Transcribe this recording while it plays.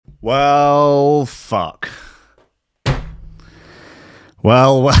Well, fuck.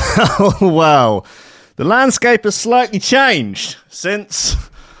 Well. The landscape has slightly changed since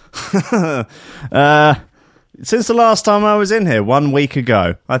the last time I was in here 1 week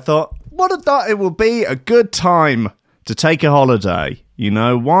ago. I thought, it will be a good time to take a holiday. You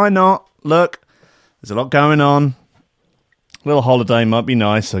know, why not? Look, there's a lot going on. A little holiday might be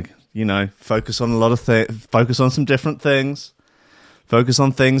nice. You know, focus on a lot of things. Focus on some different things. Focus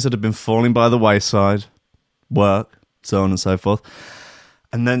on things that have been falling by the wayside. Work, so on and so forth.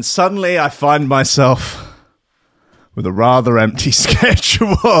 And then suddenly I find myself with a rather empty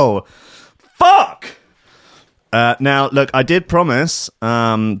schedule. Fuck! Now, look, I did promise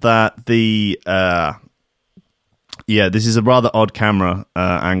that this is a rather odd camera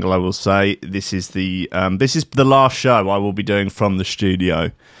angle, I will say. This is the last show I will be doing from the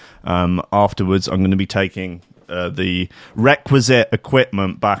studio. Afterwards, I'm going to be taking the requisite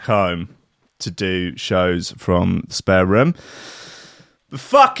equipment back home to do shows from the spare room. But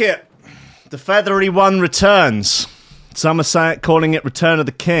fuck it. The feathery one returns. Some are calling it Return of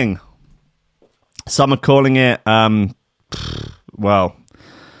the King. Some are calling it, a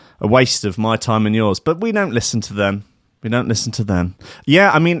waste of my time and yours. But we don't listen to them.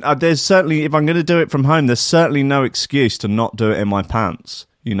 Yeah, I mean, there's certainly, if I'm going to do it from home, there's certainly no excuse to not do it in my pants.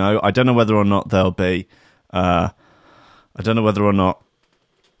 You know, I don't know whether or not there'll be video.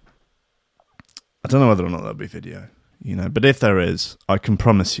 You know, but if there is, I can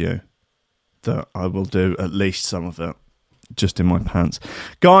promise you that I will do at least some of it just in my pants.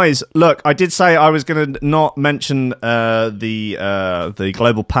 Guys, look, I did say I was going to not mention the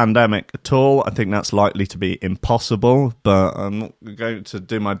global pandemic at all. I think that's likely to be impossible, but I'm going to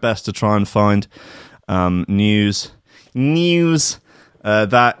do my best to try and find news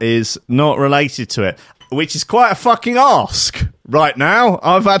that is not related to it, which is quite a fucking ask right now.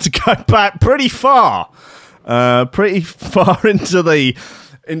 I've had to go back pretty far into the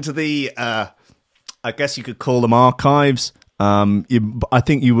I guess you could call them archives. I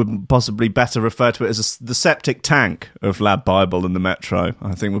think you would possibly better refer to it as the septic tank of Lad Bible and the Metro.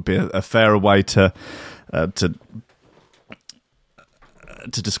 I think would be a fairer way to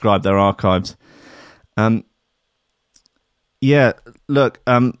describe their archives. What's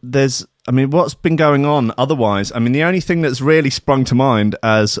been going on otherwise? I mean, the only thing that's really sprung to mind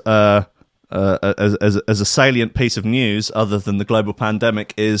as a salient piece of news, other than the global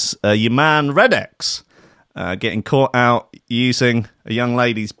pandemic, is your man Redex getting caught out using a young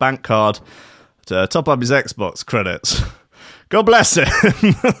lady's bank card to top up his Xbox credits. God bless him.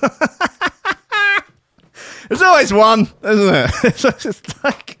 There's always one, isn't it? It's just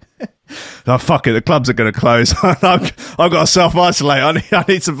like, oh, fuck it, the clubs are going to close. I've got to self-isolate. I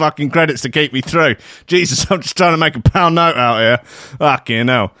need some fucking credits to keep me through. Jesus, I'm just trying to make a pound note out here. Fucking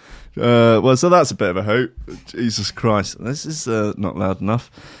hell. So that's a bit of a hoot. Jesus Christ. This is not loud enough.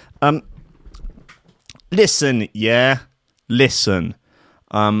 Listen.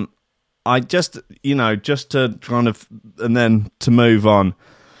 I just, just to kind of, and then to move on.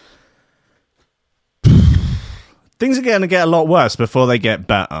 Things are going to get a lot worse before they get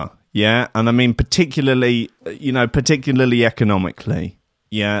better. Yeah. And I mean, particularly economically.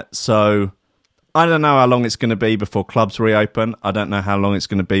 Yeah. So I don't know how long it's going to be before clubs reopen. I don't know how long it's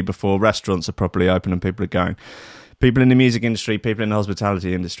going to be before restaurants are properly open and people are going. People in the music industry, people in the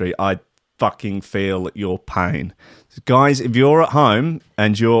hospitality industry, I fucking feel your pain. Guys, if you're at home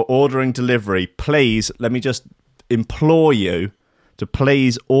and you're ordering delivery, please, let me just implore you to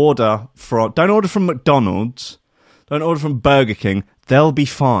please order from... Don't order from McDonald's. Don't order from Burger King. They'll be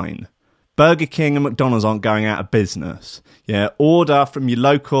fine. Burger King and McDonald's aren't going out of business. Yeah, order from your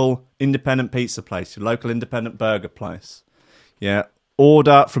local independent pizza place, your local independent burger place. Yeah,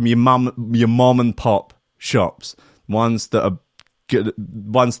 order from your mom and pop shops, ones that are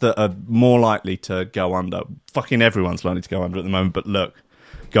more likely to go under. Fucking everyone's likely to go under at the moment. But look,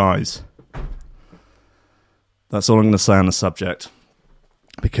 guys, that's all I'm going to say on the subject,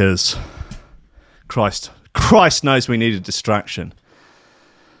 because Christ knows we need a distraction.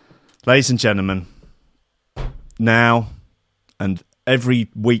 Ladies and gentlemen, now and every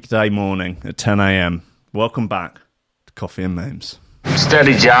weekday morning at 10 a.m. welcome back to Coffee and Memes.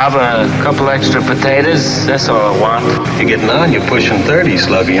 Steady job, a couple extra potatoes, that's all I want. You're getting on, you're pushing 30,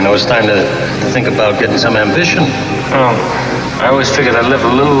 Slugger. You know, it's time to think about getting some ambition. I always figured I'd live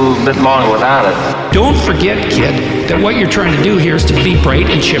a little bit longer without it. Don't forget, kid, that what you're trying to do here is to be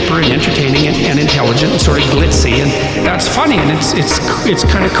bright and chipper and entertaining and intelligent and sort of glitzy, and that's funny, and it's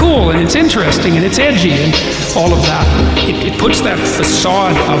kind of cool, and it's interesting, and it's edgy, and all of that. It puts that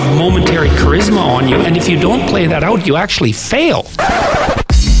facade of momentary charisma on you, and if you don't play that out, you actually fail.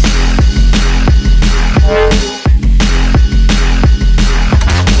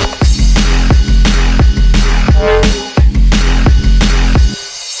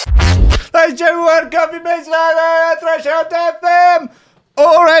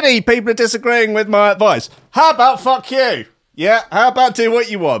 Already people are disagreeing with my advice. How about fuck you? Yeah, how about do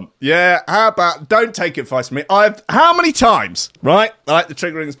what you want? Yeah, how about don't take advice from me? How many times, right? Like the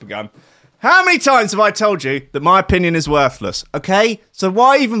triggering's begun. How many times have I told you that my opinion is worthless? Okay? So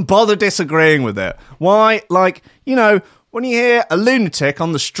why even bother disagreeing with it? Why, like, you know, when you hear a lunatic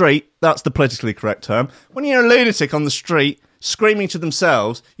on the street, that's the politically correct term, when you hear a lunatic on the street screaming to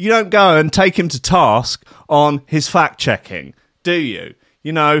themselves, you don't go and take him to task on his fact-checking, do you?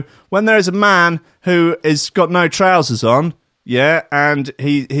 You know, when there is a man who has got no trousers on, yeah, and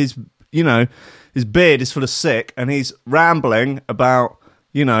his beard is full of sick, and he's rambling about,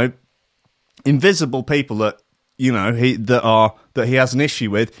 you know, invisible people that, you know, that he has an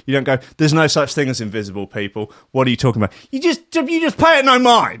issue with. You don't go, there's no such thing as invisible people. What are you talking about? You just pay it no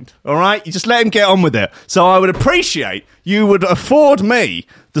mind, all right? You just let him get on with it. So I would appreciate you would afford me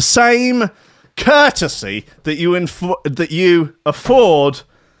the same courtesy that you afford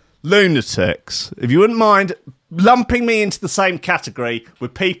lunatics. If you wouldn't mind lumping me into the same category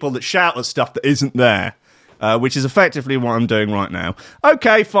with people that shout at stuff that isn't there. Which is effectively what I'm doing right now.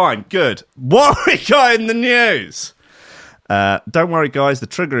 Okay, fine, good. What have we got in the news? Don't worry, guys, the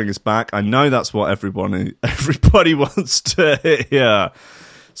triggering is back. I know that's what everybody wants to hear.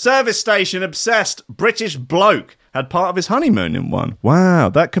 Service station obsessed British bloke had part of his honeymoon in one. Wow,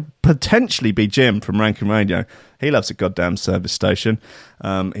 that could potentially be Jim from Rankin Radio. He loves a goddamn service station.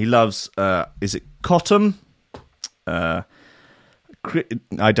 He loves, is it Cotton? I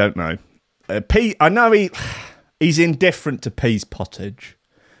don't know. I know he's indifferent to Pease Pottage.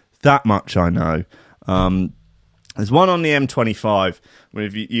 That much I know. There's one on the M25 where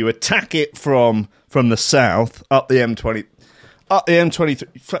if you attack it from the south up the M23,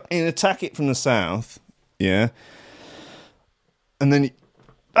 and attack it from the south, yeah, and then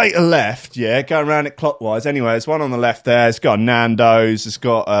take a left, yeah, go around it clockwise. Anyway, there's one on the left there. It's got a Nando's. It's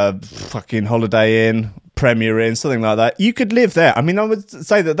got a fucking Holiday Inn, Premier Inn, something like that. You could live there. I mean, I would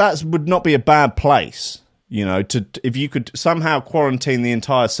say that would not be a bad place, you know, if you could somehow quarantine the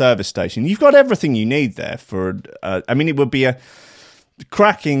entire service station. You've got everything you need there for. I mean, it would be a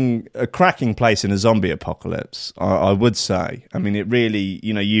cracking place in a zombie apocalypse. I would say. I mean, it really,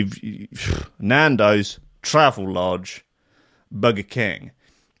 you know, you've Nando's, Travelodge, Burger King.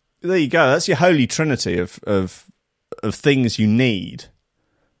 There you go. That's your holy trinity of things you need.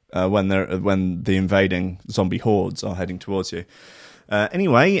 When the invading zombie hordes are heading towards you.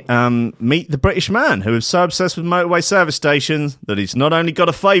 Anyway, meet the British man who is so obsessed with motorway service stations that he's not only got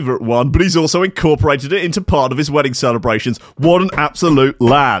a favourite one, but he's also incorporated it into part of his wedding celebrations. What an absolute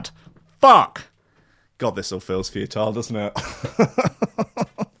lad. Fuck. God, this all feels futile, doesn't it?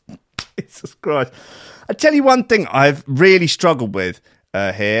 Jesus Christ. I tell you one thing I've really struggled with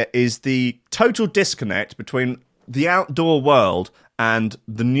here is the total disconnect between the outdoor world and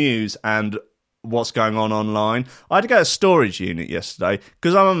the news and what's going on online. I had to go to a storage unit yesterday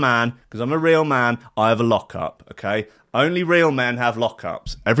because I'm a man, because I'm a real man. I have a lockup, okay? Only real men have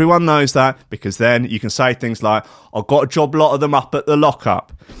lockups. Everyone knows that because then you can say things like, I've got to job lot of them up at the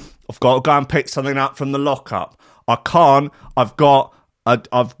lockup. I've got to go and pick something up from the lockup. I can't. I've got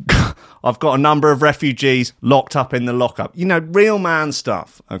a number of refugees locked up in the lockup. You know, real man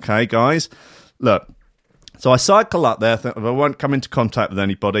stuff, okay, guys? Look. So I cycle up there, think I won't come into contact with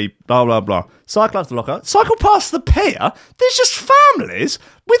anybody, blah, blah, blah. Cycle up to the lockup, cycle past the pier. There's just families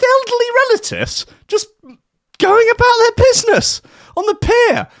with elderly relatives just going about their business on the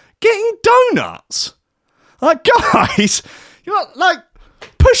pier, getting donuts. Like, guys, you're like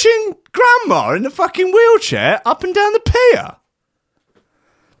pushing grandma in the fucking wheelchair up and down the pier.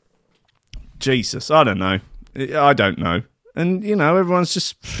 Jesus, I don't know. And, you know, everyone's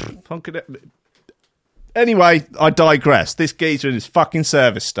just funking it. Anyway, I digress. This geezer in his fucking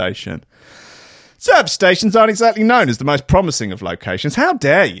service station. Service stations aren't exactly known as the most promising of locations. How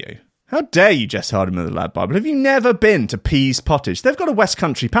dare you? How dare you, Jess Hardiman of the Lad Bible? Have you never been to Pease Pottage? They've got a West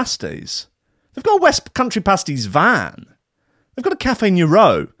Country Pasties. They've got a West Country Pasties van. They've got a Cafe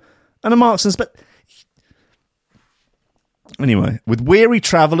Nero and a Marks and Spencer. Anyway, with weary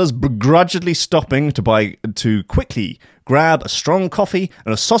travellers begrudgingly stopping to quickly grab a strong coffee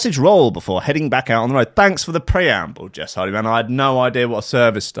and a sausage roll before heading back out on the road. Thanks for the preamble, Jess Hardiman. I had no idea what a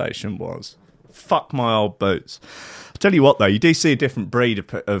service station was. Fuck my old boots. I'll tell you what, though, you do see a different breed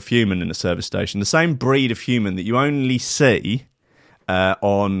of human in a service station. The same breed of human that you only see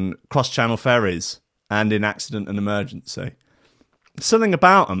on cross-channel ferries and in accident and emergency. Something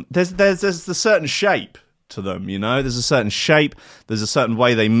about them. There's a certain shape to them, you know. There's a certain shape. There's a certain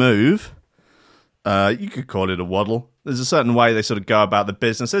way they move. You could call it a waddle. There's a certain way they sort of go about the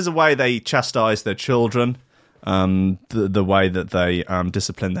business. There's a way they chastise their children. the way that they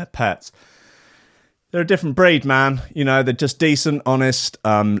discipline their pets. They're a different breed, man. You know, they're just decent, honest,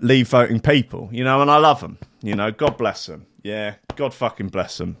 leave voting people, you know, and I love them. You know, God bless them. Yeah, God fucking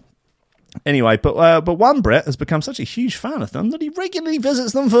bless them. Anyway, but one Brit has become such a huge fan of them that he regularly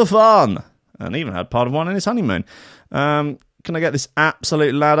visits them for fun, and even had part of one in his honeymoon. Can I get this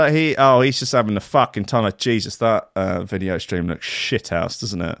absolute ladder? He's just having the fucking time of Jesus. That video stream looks shithouse,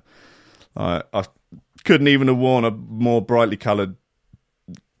 doesn't it? I couldn't even have worn a more brightly coloured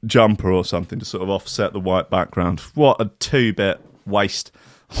jumper or something to sort of offset the white background. What a 2-bit waste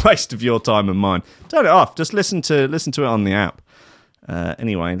of your time and mine. Turn it off. Just listen to it on the app.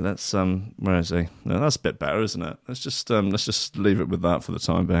 Anyway, let's where is he? No, that's a bit better, isn't it? Let's just leave it with that for the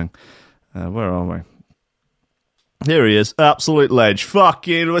time being. Where are we? Here he is, absolute ledge.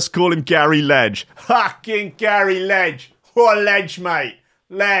 Fucking, let's call him Gary Ledge. Fucking Gary Ledge. What a ledge, mate.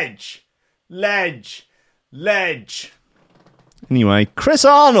 Ledge. Anyway, Chris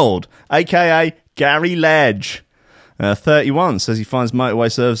Arnold, a.k.a. Gary Ledge, 31, says he finds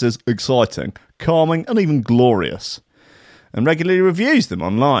motorway services exciting, calming, and even glorious, and regularly reviews them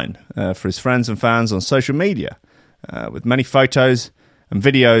online for his friends and fans on social media, with many photos and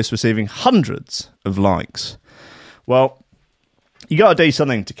videos receiving hundreds of likes. Well, you got to do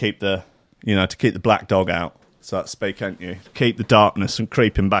something to keep the black dog out, so to speak, ain't you? Keep the darkness from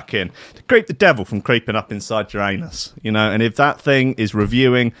creeping back in, to keep the devil from creeping up inside your anus, you know. And if that thing is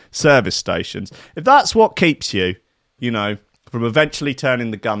reviewing service stations, if that's what keeps you, you know, from eventually turning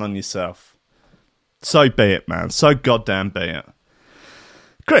the gun on yourself, so be it, man. So goddamn be it.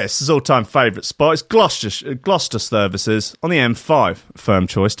 Chris' all-time favourite spot is Gloucester services on the M5. Firm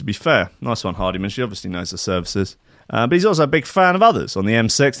choice, to be fair. Nice one, Hardiman. She obviously knows the services. But he's also a big fan of others on the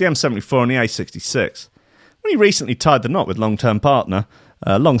M6, the M74 and the A66. When he recently tied the knot with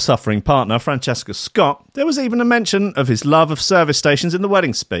long-suffering partner Francesca Scott, there was even a mention of his love of service stations in the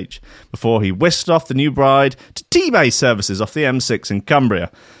wedding speech, before he whisked off the new bride to T-Bay services off the M6 in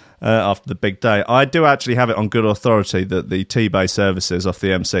Cumbria. After the big day. I do actually have it on good authority that the T-Bay services off the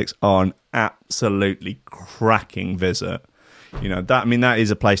M6 are an absolutely cracking visit. You know, that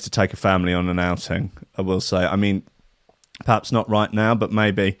is a place to take a family on an outing, I will say. I mean, perhaps not right now, but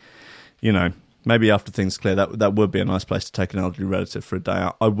maybe, you know, maybe after things clear, that would be a nice place to take an elderly relative for a day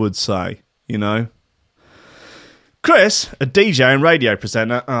out, I would say, you know. Chris, a DJ and radio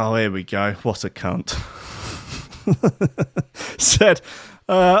presenter, oh, here we go, what a cunt, said...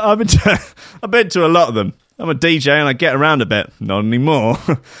 I've been to a lot of them. I'm a DJ and I get around a bit. Not anymore.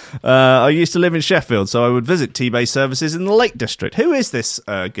 I used to live in Sheffield, so I would visit T-Bay services in the Lake District. Who is this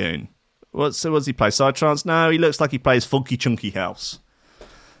goon? What's he play? Psytrance? No, he looks like he plays Funky Chunky House.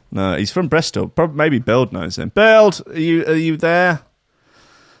 No, he's from Bristol. Probably, maybe Build knows him. Build, are you there?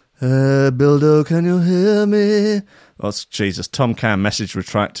 Buildo, can you hear me? Oh, Jesus, Tom Cam, message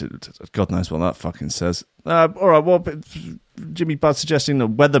retracted. God knows what that fucking says. All right, well, Jimmy Budd suggesting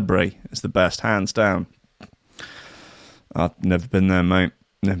that Weatherbury is the best, hands down. I've never been there, mate.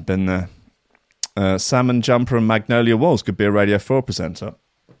 Never been there. Salmon Jumper and Magnolia Walls could be a Radio 4 presenter.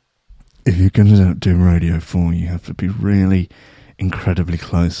 If you're going to do Radio 4, you have to be really incredibly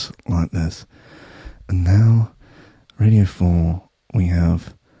close like this. And now, Radio 4, we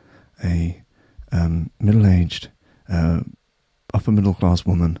have a middle-aged, upper-middle-class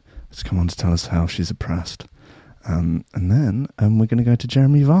woman that's come on to tell us how she's oppressed. And then we're going to go to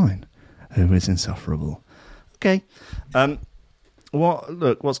Jeremy Vine, who is insufferable. Okay.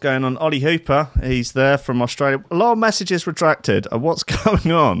 What's going on? Ollie Hooper, he's there from Australia. A lot of messages retracted. What's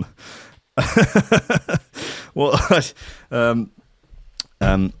going on?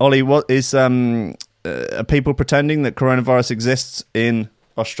 Ollie, what is are people pretending that coronavirus exists in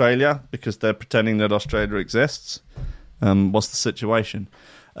Australia because they're pretending that Australia exists? What's the situation?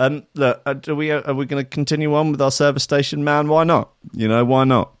 Look, are we going to continue on with our service station, man? Why not? You know, why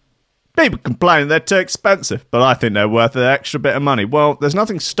not? People complain they're too expensive, but I think they're worth an extra bit of money. Well, there's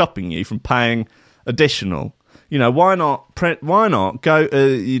nothing stopping you from paying additional. You know, why not go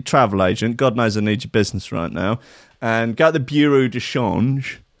your travel agent, God knows I need your business right now, and go to the Bureau de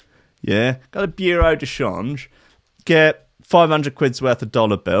Change, yeah? Go to the Bureau de Change, get 500 quid's worth of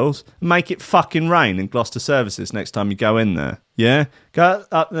dollar bills, and make it fucking rain in Gloucester services next time you go in there, yeah? Go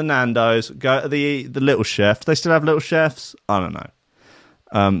up to the Nando's, go to the Little Chef. Do they still have Little Chefs? I don't know.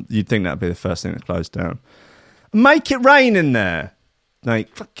 You'd think that'd be the first thing that closed down. Make it rain in there.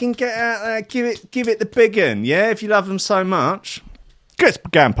 Like, fucking get out there, give it the big un, yeah, if you love them so much. Chris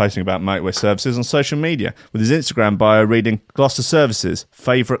began posting about motorway services on social media, with his Instagram bio reading, Gloucester Services,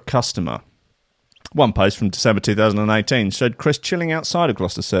 favourite customer. One post from December 2018 showed Chris chilling outside of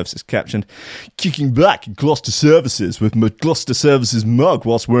Gloucester Services, captioned, "Kicking back at Gloucester Services with my Gloucester Services mug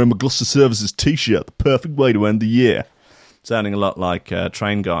whilst wearing my Gloucester Services t-shirt. The perfect way to end the year." Sounding a lot like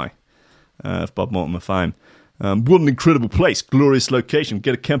Train Guy of Bob Mortimer fame. What an incredible place, glorious location.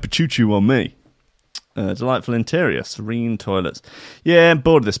 Get a Campuchuchu on me. Delightful interior, serene toilets. Yeah, I'm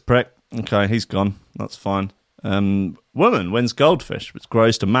bored of this prick. Okay, he's gone. That's fine. Woman wins goldfish, which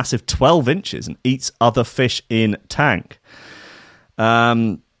grows to massive 12 inches and eats other fish in tank.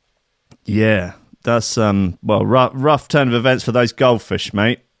 Yeah, that's rough turn of events for those goldfish,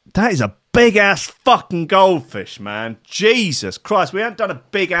 mate. That is a big ass fucking goldfish, man. Jesus Christ, we haven't done a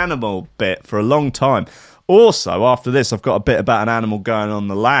big animal bit for a long time. Also, after this, I've got a bit about an animal going on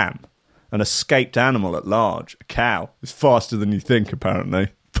the lam. An escaped animal at large, a cow. It's faster than you think, apparently.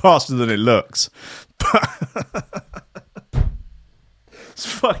 Faster than it looks.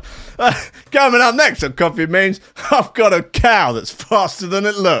 Coming up next on Coffee Memes, I've got a cow that's faster than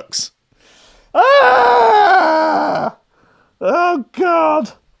it looks. Ah! Oh,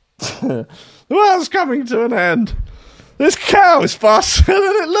 God. The world's coming to an end. This cow is faster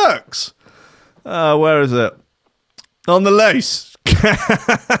than it looks. Where is it? On the loose.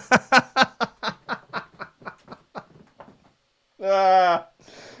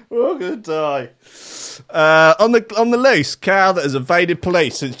 We're gonna die. On the loose, cow that has evaded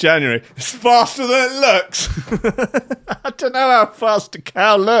police since January. It's faster than it looks. I don't know how fast a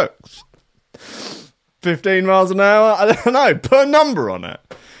cow looks. 15 miles an hour? I don't know. Put a number on it.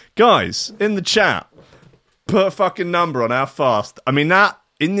 Guys, in the chat, put a fucking number on how fast. I mean, that,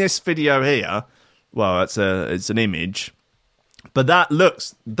 in this video here, well, it's an image. But that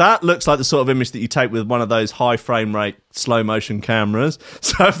looks like the sort of image that you take with one of those high frame rate slow motion cameras.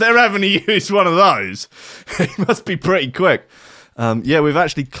 So if they're having to use one of those, it must be pretty quick. Yeah, we've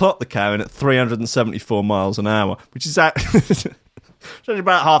actually clocked the cow in at 374 miles an hour, which is actually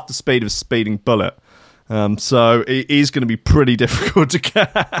about half the speed of a speeding bullet. So it is going to be pretty difficult to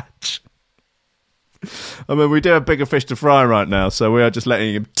catch. I mean, we do have bigger fish to fry right now, so we are just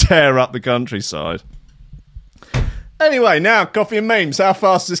letting him tear up the countryside. Anyway, now, Coffee and Memes. How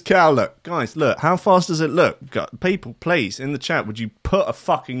fast does this cow look? Guys, look. How fast does it look? People, please, in the chat, would you put a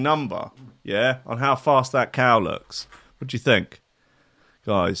fucking number, yeah, on how fast that cow looks? What do you think?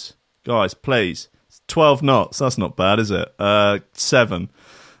 Guys, please. It's 12 knots. That's not bad, is it? 7.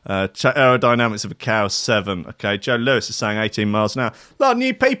 Aerodynamics of a cow, 7. Okay, Joe Lewis is saying 18 miles an hour. A lot of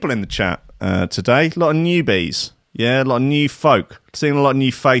new people in the chat today. A lot of newbies. Yeah, a lot of new folk. Seeing a lot of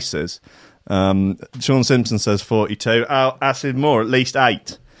new faces. Sean Simpson says 42. Acid Moore, at least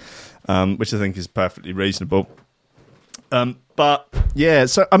 8, which I think is perfectly reasonable. But yeah,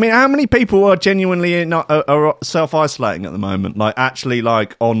 so I mean, how many people are genuinely are self-isolating at the moment? Like actually,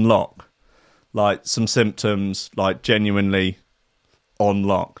 like on lock, like some symptoms, like genuinely on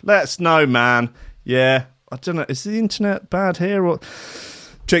lock. Let us know, man. Yeah, I don't know. Is the internet bad here or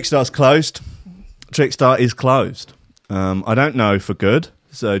Trickstar's closed? Trickstar is closed. I don't know for good.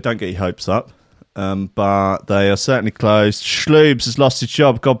 So don't get your hopes up. But they are certainly closed. Schloobs has lost his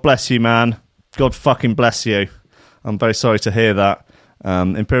job. God bless you, man. God fucking bless you. I'm very sorry to hear that.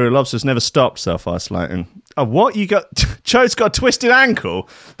 Imperial Lobster's never stopped self-isolating. Oh, what? You got... Cho's got a twisted ankle?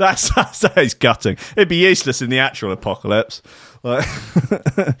 That is gutting. It'd be useless in the actual apocalypse. Like,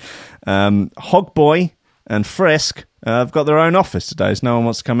 Hogboy and Frisk have got their own office today, so no one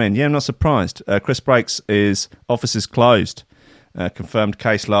wants to come in. Yeah, I'm not surprised. Chris Breaks' office is closed. Confirmed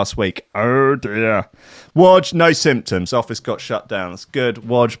case last week. Oh dear. Wodge, no symptoms. Office got shut down. That's good.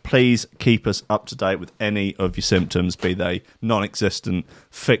 Wodge, please keep us up to date with any of your symptoms, be they non-existent,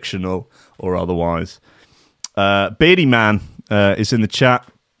 fictional, or otherwise. Beardy Man is in the chat.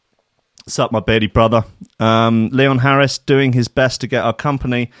 Sup, my beardy brother. Leon Harris doing his best to get our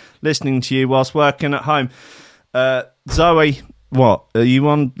company, listening to you whilst working at home. Zoe, what? Are you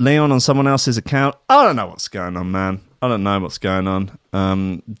on Leon on someone else's account? I don't know what's going on, man. I don't know what's going on.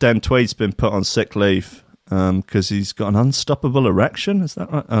 Den Tweed's been put on sick leave because he's got an unstoppable erection. Is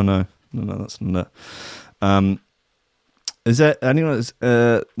that right? Oh, no, that's not it. Is there anyone?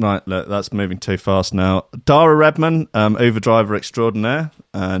 Right, look, that's moving too fast now. Dara Redman, Uber driver extraordinaire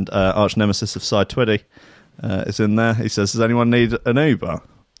and arch nemesis of Side Twiddy, is in there. He says, does anyone need an Uber?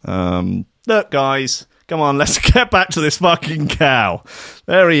 Look, guys, come on, let's get back to this fucking cow.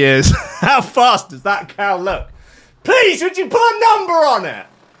 There he is. How fast does that cow look? Please, would you put a number on it?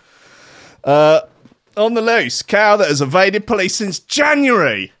 On the loose, cow that has evaded police since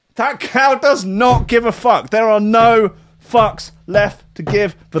January. That cow does not give a fuck. There are no fucks left to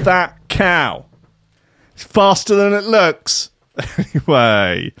give for that cow. It's faster than it looks.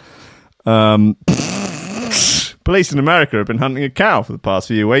 Anyway, Police in America have been hunting a cow for the past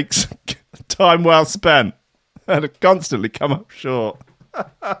few weeks. Time well spent. And have constantly come up short.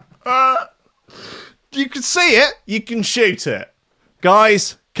 You can see it. You can shoot it.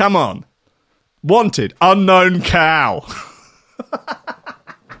 Guys, come on. Wanted, unknown cow.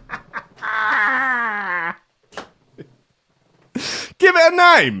 Give it a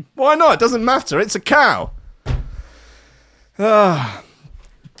name. Why not? It doesn't matter. It's a cow.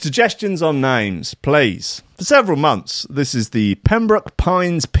 Suggestions on names, please. For several months, this is the Pembroke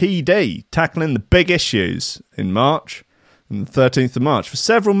Pines PD tackling the big issues in March, on the 13th of March. For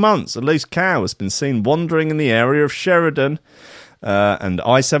several months, a loose cow has been seen wandering in the area of Sheridan and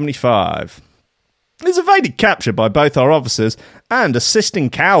I-75. It's evaded capture by both our officers and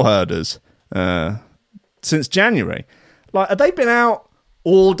assisting cow herders since January. Like, have they been out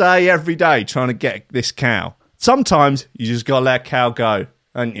all day, every day, trying to get this cow? Sometimes you just got to let a cow go,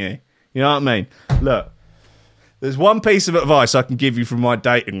 haven't you? You know what I mean? Look, there's one piece of advice I can give you from my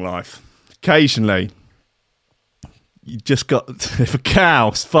dating life. Occasionally, you just got... If a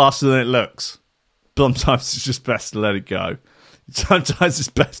cow's faster than it looks, sometimes it's just best to let it go. Sometimes it's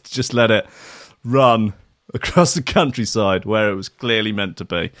best to just let it run across the countryside where it was clearly meant to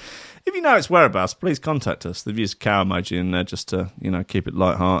be. If you know its whereabouts, please contact us. They've used a cow emoji in there just to, keep it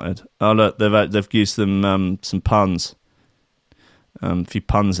light-hearted. Oh, look, they've used some puns. A few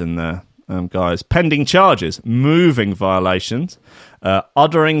puns in there, guys. Pending charges, moving violations,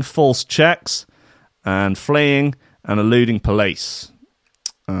 uttering false checks, and fleeing and eluding police.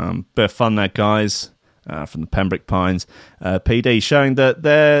 Bit of fun there, guys, from the Pembroke Pines PD, showing that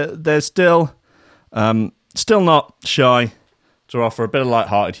they're still not shy to offer a bit of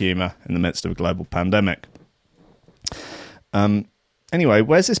light-hearted humour in the midst of a global pandemic. Anyway,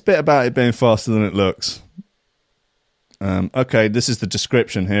 where's this bit about it being faster than it looks? Okay, this is the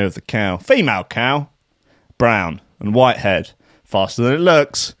description here of the cow. Female cow, brown and white head, faster than it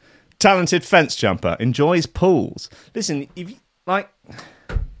looks. Talented fence jumper, enjoys pools. Listen, if you,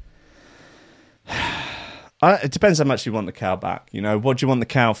 it depends how much you want the cow back. What do you want the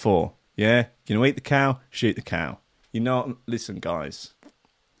cow for? Yeah, eat the cow, shoot the cow. Listen, guys.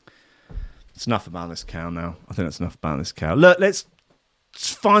 It's enough about this cow now. I think that's enough about this cow. Look, let's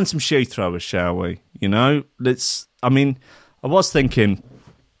find some shoe throwers, shall we? I was thinking,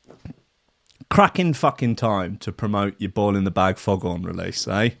 cracking fucking time to promote your Ball in the Bag Foghorn release,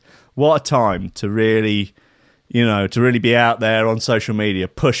 eh? What a time to really, be out there on social media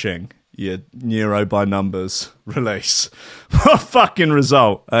pushing your Neuro by Numbers release. What a fucking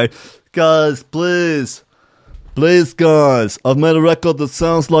result, eh? Guys, please, guys, I've made a record that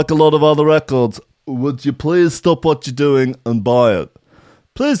sounds like a lot of other records. Would you please stop what you're doing and buy it?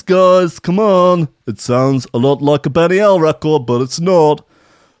 Please, guys, come on. It sounds a lot like a Benny L record, but it's not.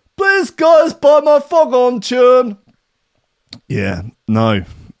 Please, guys, buy my Foghorn tune. Yeah, no,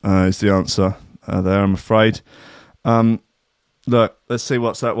 is the answer there, I'm afraid. Look, let's see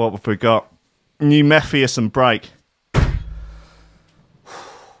what have we got. New Mephius and Break.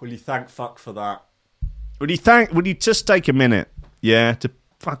 Will you thank fuck for that? Would you just take a minute, yeah, to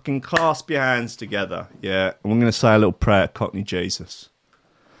fucking clasp your hands together, yeah, and we're going to say a little prayer at Cockney Jesus.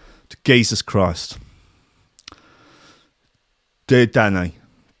 To Jesus Christ. Dear Danny,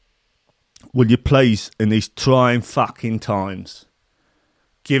 will you please, in these trying fucking times,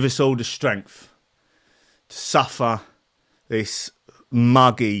 give us all the strength to suffer this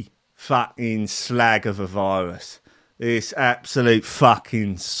muggy fucking slag of a virus, this absolute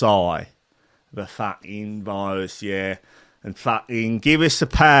fucking sigh of a fucking virus, yeah, and fucking give us the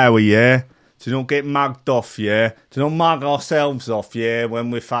power, yeah, to not get mugged off, yeah, to not mug ourselves off, yeah, when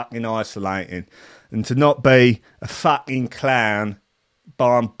we're fucking isolating, and to not be a fucking clown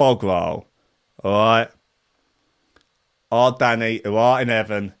by bog roll, alright? Our Danny, who art in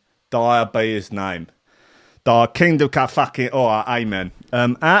heaven, thy be his name. Thy kingdom come fucking, alright, amen.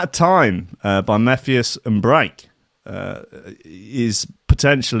 Out of Time by Mephius and Break is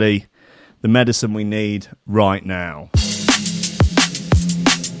potentially the medicine we need right now.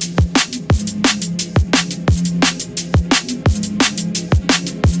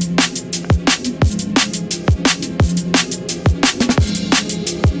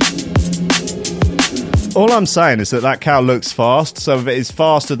 All I'm saying is that cow looks fast, so if it is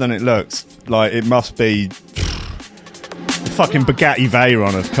faster than it looks, like, it must be the fucking Bugatti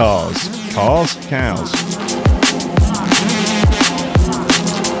Veyron of cars. Cars? Cows.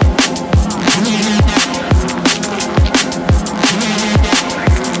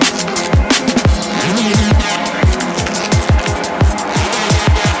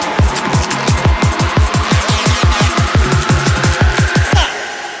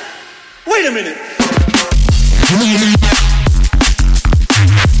 a minute.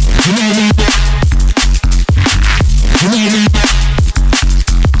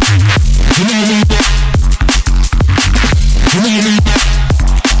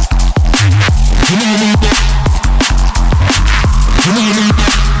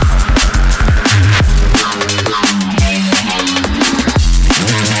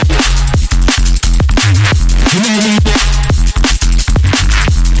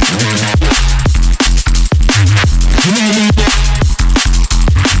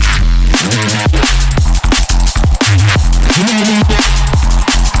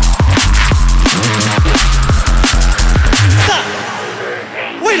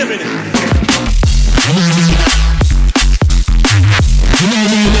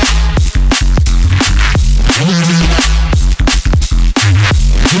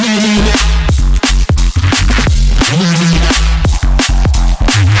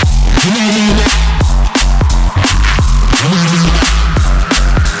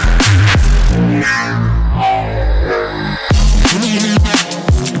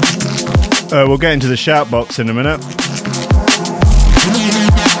 We'll get into the shout box in a minute.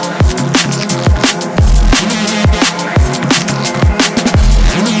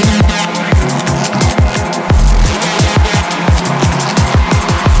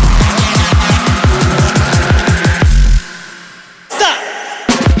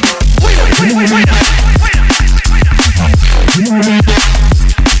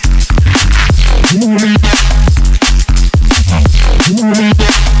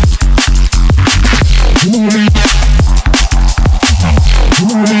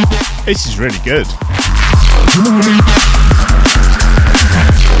 This is really good.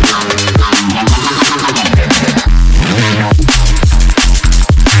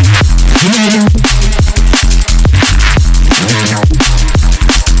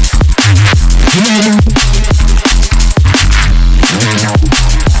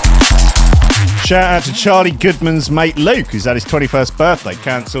 Shout out to Charlie Goodman's mate Luke, who's had his 21st birthday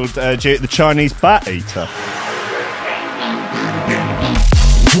cancelled due to the Chinese bat eater.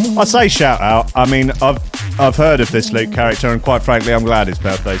 I say shout out. I mean, I've heard of this Luke character, and quite frankly, I'm glad his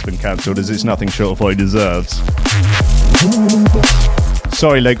birthday's been cancelled, as it's nothing short of what he deserves.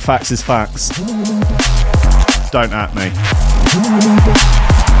 Sorry, Luke. Facts is facts. Don't at me.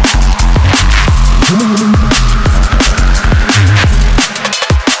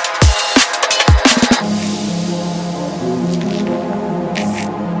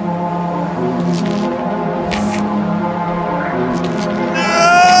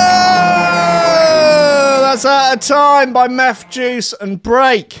 That's Out of Time by Meth Juice and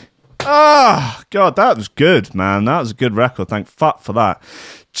Break. Oh, God, that was good, man. That was a good record. Thank fuck for that.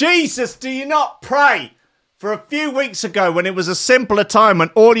 Jesus, do you not pray? For a few weeks ago, when it was a simpler time, when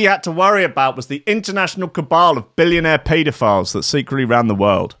all you had to worry about was the international cabal of billionaire paedophiles that secretly ran the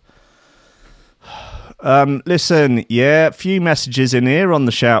world. Listen, yeah, a few messages in here on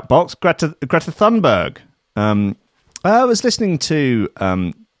the shout box. Greta Thunberg. I was listening to...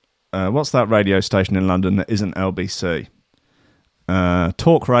 what's that radio station in London that isn't LBC?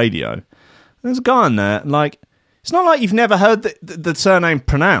 Talk Radio. There's a guy on there, like, it's not like you've never heard the surname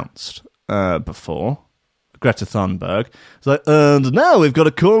pronounced before. Greta Thunberg. It's like, and now we've got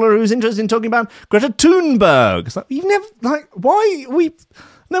a caller who's interested in talking about Greta Thunberg. It's like, you've never, like, why?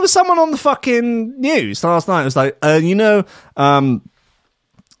 There was someone on the fucking news last night. It was like,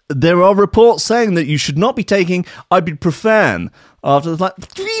 there are reports saying that you should not be taking ibuprofen after, like,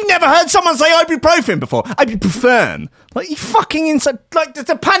 you've never heard someone say ibuprofen before. Ibuprofen. Like, you fucking insane. Like, there's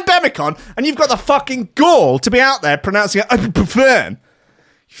a pandemic on, and you've got the fucking gall to be out there pronouncing it ibuprofen.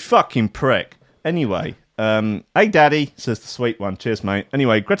 You fucking prick. Anyway, hey, Daddy, says the sweet one. Cheers, mate.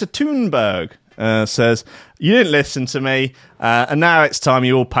 Anyway, Greta Thunberg says, you didn't listen to me, and now it's time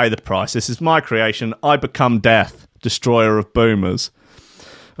you all pay the price. This is my creation. I become death, destroyer of boomers.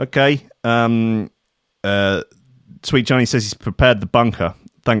 Okay. Sweet Johnny says he's prepared the bunker.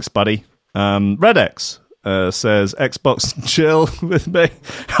 Thanks, buddy. Redex says, Xbox and chill with me.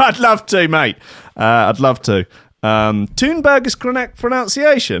 I'd love to, mate. I'd love to. Thunberg is correct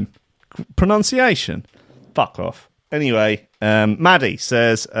pronunciation. Fuck off. Anyway, Maddie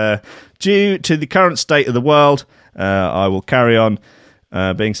says, due to the current state of the world, I will carry on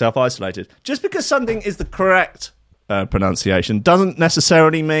being self-isolated. Just because something is the correct pronunciation doesn't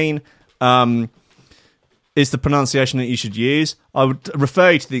necessarily mean is the pronunciation that you should use. I would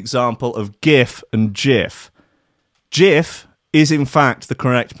refer you to the example of GIF and GIF. GIF is in fact the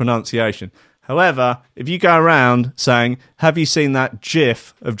correct pronunciation. However, if you go around saying, have you seen that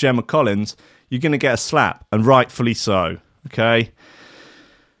GIF of Gemma Collins, you're going to get a slap, and rightfully so. Okay?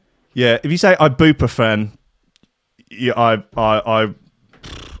 Yeah, if you say ibuprofen, yeah, I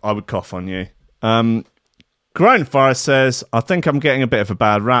would cough on you. Coronavirus says, I think I'm getting a bit of a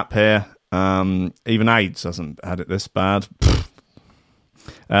bad rap here. Even AIDS hasn't had it this bad.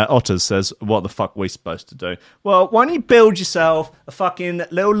 Otters says, what the fuck are we supposed to do? Well, why don't you build yourself a fucking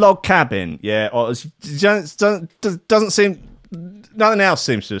little log cabin? Yeah, Otters. Doesn't seem... Nothing else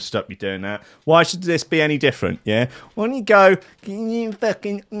seems to have stopped you doing that. Why should this be any different? Yeah? Why don't you go, you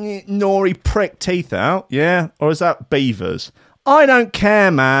fucking Nori prick teeth out? Yeah? Or is that beavers? I don't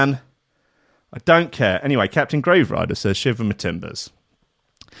care, man. I don't care. Anyway, Captain Groove Rider says, shiver my timbers.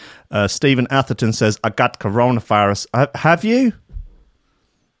 Stephen Atherton says, I got coronavirus. Have you?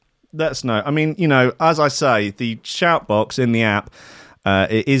 That's no. I mean, you know, as I say, the shout box in the app,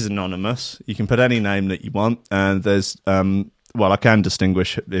 it is anonymous. You can put any name that you want. And there's, well, I can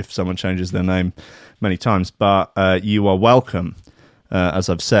distinguish if someone changes their name many times. But you are welcome, as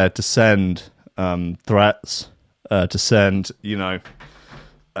I've said, to send threats, to send, you know...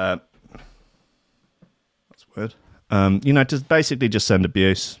 that's weird. You know, to basically just send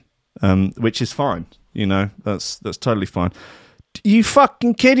abuse, which is fine. You know, that's totally fine. Are you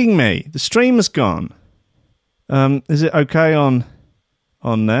fucking kidding me? The streamer's gone. Is it okay on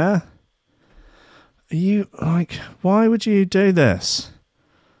there? Are you, like, why would you do this?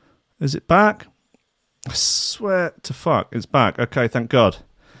 Is it back? I swear to fuck, it's back. Okay, thank God.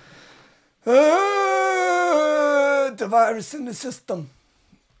 The virus in the system.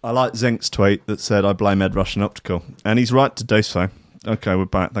 I like Zink's tweet that said, I blame Ed Russian Optical. And he's right to do so. Okay, we're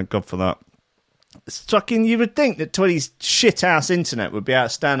back. Thank God for that. It's fucking, you would think that Twitty's shit-ass internet would be able to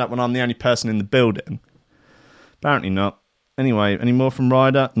stand up when I'm the only person in the building. Apparently not. Anyway, any more from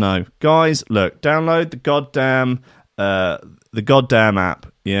Ryder? No. Guys, look, download the goddamn app.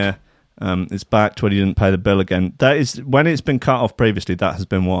 Yeah, it's back. Twitty didn't pay the bill again. That is, when it's been cut off previously, that has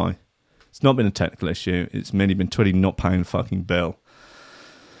been why. It's not been a technical issue. It's merely been Twitty not paying the fucking bill.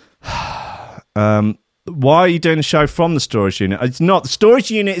 Why are you doing a show from the storage unit? It's not. The storage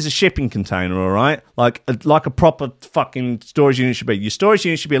unit is a shipping container, all right? Like a proper fucking storage unit should be. Your storage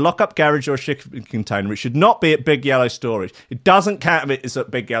unit should be a lock-up garage or a shipping container. It should not be at Big Yellow Storage. It doesn't count if it's at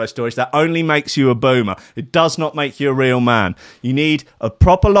Big Yellow Storage. That only makes you a boomer. It does not make you a real man. You need a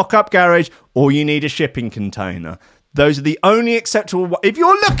proper lock-up garage or you need a shipping container. Those are the only acceptable... If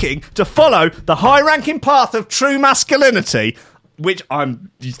you're looking to follow the high-ranking path of true masculinity... which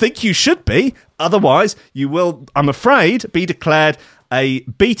you think you should be. Otherwise, you will, I'm afraid, be declared a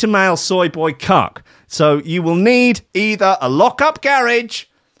beta male soy boy cuck. So you will need either a lock-up garage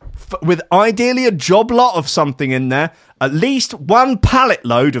with ideally a job lot of something in there, at least one pallet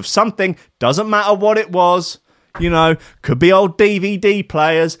load of something, doesn't matter what it was, you know, could be old DVD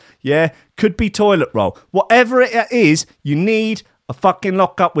players, yeah, could be toilet roll. Whatever it is, you need a fucking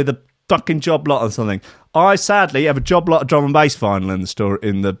lock-up with a fucking job lot or something. I sadly have a job lot of drum and bass vinyl in the store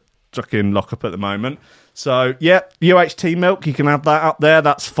in the fucking lockup at the moment. So yeah, UHT milk, you can have that up there.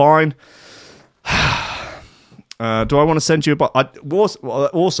 That's fine. Do I want to send you a box?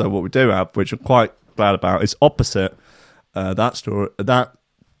 Also, what we do have, which I'm quite glad about, is opposite that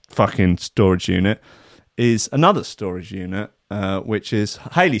fucking storage unit is another storage unit, which is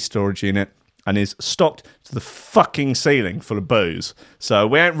Haley's storage unit. And is stocked to the fucking ceiling full of booze. So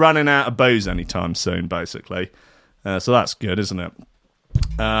we ain't running out of booze anytime soon, basically. So that's good, isn't it?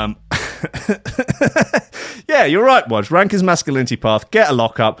 Yeah, you're right, Wodge. Rank his masculinity path, get a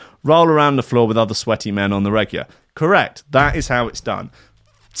lock-up, roll around the floor with other sweaty men on the regular. Correct. That is how it's done.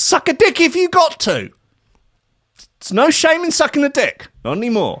 Suck a dick if you got to. It's no shame in sucking a dick. Not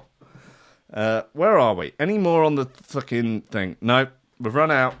anymore. Where are we? Any more on the fucking thing? No. We've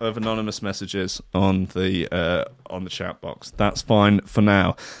run out of anonymous messages on the chat box. That's fine for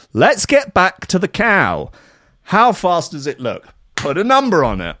now. Let's get back to the cow. How fast does it look? Put a number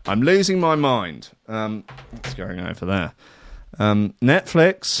on it. I'm losing my mind. What's going over there?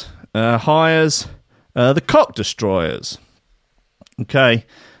 Netflix hires the Cock Destroyers. Okay,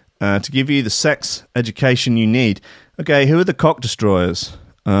 to give you the sex education you need. Okay, who are the Cock Destroyers?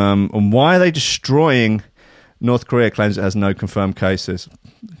 And why are they destroying... North Korea claims it has no confirmed cases.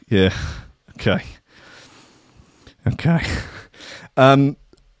 Yeah. Okay.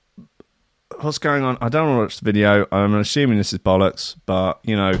 What's going on? I don't want to watch the video. I'm assuming this is bollocks, but,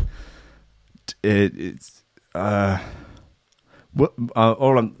 you know, it's... all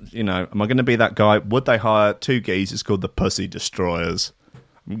I'm, you know, am I going to be that guy? Would they hire two geese? It's called the Pussy Destroyers.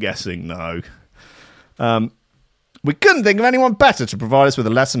 I'm guessing no. We couldn't think of anyone better to provide us with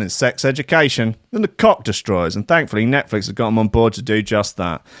a lesson in sex education than the Cock Destroyers, and thankfully Netflix has got them on board to do just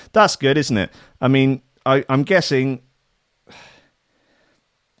that. That's good, isn't it? I mean, I'm guessing...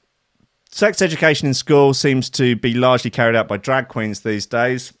 Sex education in school seems to be largely carried out by drag queens these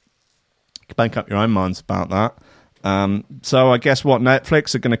days. Make up your own minds about that. So I guess what,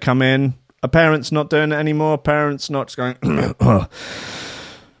 Netflix are going to come in. Are parents not doing it anymore? Parents not just going,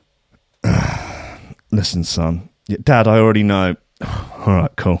 listen, son. Dad, I already know. All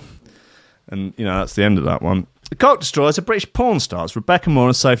right, cool. And, that's the end of that one. The Cock Destroyers are British porn stars, Rebecca Moore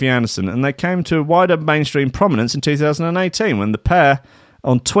and Sophie Anderson, and they came to wider mainstream prominence in 2018 when the pair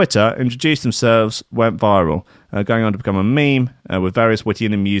on Twitter introduced themselves, went viral, going on to become a meme with various witty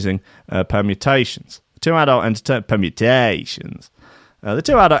and amusing permutations. The two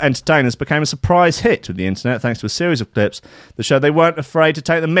adult entertainers became a surprise hit with the internet thanks to a series of clips that showed they weren't afraid to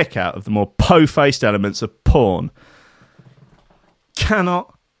take the mick out of the more po-faced elements of porn.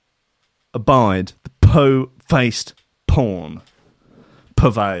 Cannot abide the po-faced porn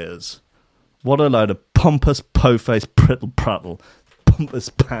purveyors. What a load of pompous, po-faced prittle-prattle, pompous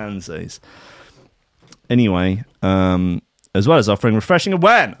pansies. Anyway, as well as offering refreshing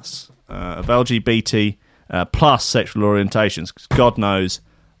awareness of LGBT plus sexual orientations, because God knows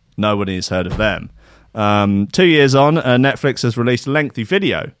nobody has heard of them. 2 years on, Netflix has released a lengthy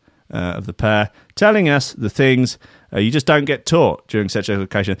video of the pair telling us the things you just don't get taught during sex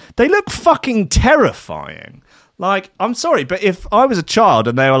education. They look fucking terrifying. Like, I'm sorry, but if I was a child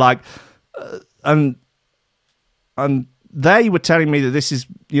and they were like, and they were telling me that this is,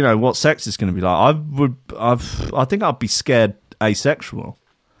 what sex is going to be like, I think I'd be scared asexual.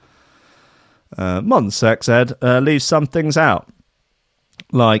 Modern sex ed leaves some things out.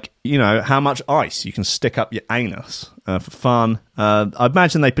 Like, how much ice you can stick up your anus for fun. I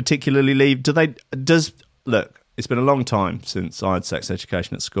imagine they particularly leave... Look, it's been a long time since I had sex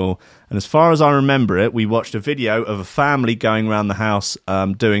education at school, and as far as I remember it, we watched a video of a family going around the house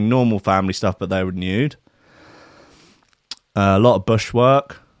doing normal family stuff, but they were nude. A lot of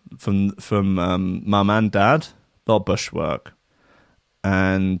bushwork from mum and dad. A lot of bushwork.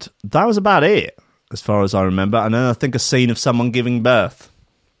 And that was about it, as far as I remember. And then I think a scene of someone giving birth.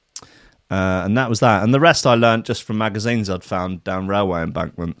 And that was that. And the rest I learnt just from magazines I'd found down railway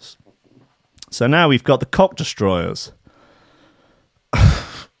embankments. So now we've got the Cock Destroyers.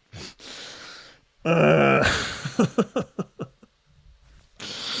 My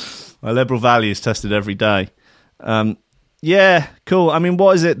liberal values tested every day. Yeah, cool. I mean,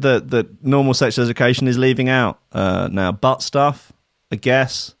 what is it that normal sex education is leaving out now? Butt stuff, I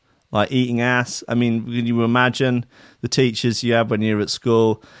guess, like eating ass. I mean, can you imagine the teachers you had when you were at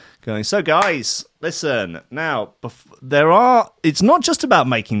school going, so guys, listen, now, it's not just about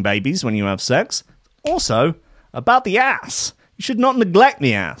making babies when you have sex, also about the ass. You should not neglect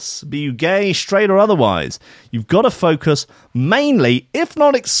the ass, be you gay, straight or otherwise. You've got to focus mainly, if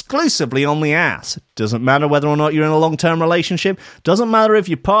not exclusively, on the ass. Doesn't matter whether or not you're in a long-term relationship. Doesn't matter if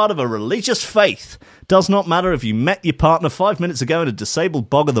you're part of a religious faith. Does not matter if you met your partner 5 minutes ago in a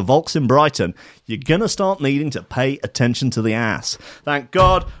disabled bog of the Volks in Brighton. You're going to start needing to pay attention to the ass. Thank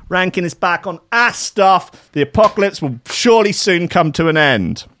God, Rankin is back on ass stuff. The apocalypse will surely soon come to an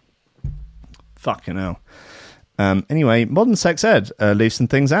end. Fucking hell. Anyway, modern sex ed leaves some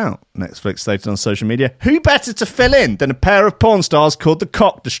things out. Netflix stated on social media, who better to fill in than a pair of porn stars called the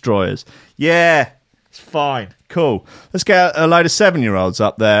Cock Destroyers? Yeah, it's fine. Cool. Let's get a load of 7-year-olds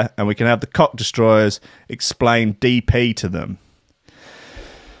up there and we can have the Cock Destroyers explain DP to them.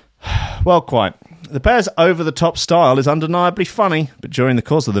 Well, quite. The pair's over-the-top style is undeniably funny, but during the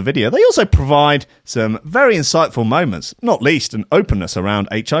course of the video, they also provide some very insightful moments, not least an openness around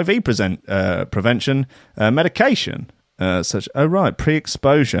HIV prevention medication,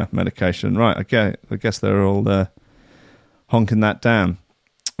 pre-exposure medication. Right, okay, I guess they're all honking that down.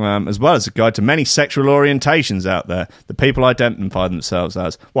 As well as a guide to many sexual orientations out there that people identify themselves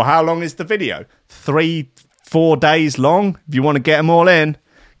as. Well, how long is the video? 3-4 days long? If you want to get them all in.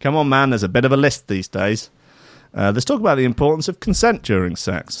 Come on, man, there's a bit of a list these days. Let's talk about the importance of consent during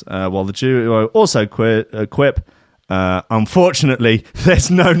sex, while the duo also quip, unfortunately, there's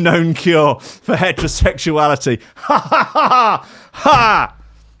no known cure for heterosexuality. Ha ha ha ha!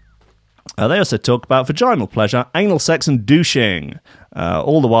 They also talk about vaginal pleasure, anal sex and douching,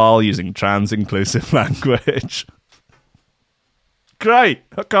 all the while using trans-inclusive language. Great!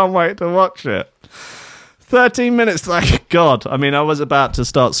 I can't wait to watch it. 13 minutes, thank God. I mean, I was about to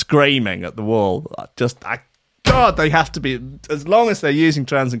start screaming at the wall. God, they have to be, as long as they're using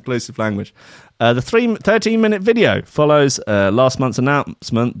trans-inclusive language. The 13-minute video follows last month's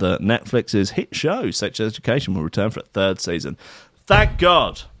announcement that Netflix's hit show, Sex Education, will return for a third season. Thank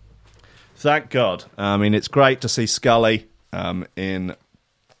God. Thank God. I mean, it's great to see Scully in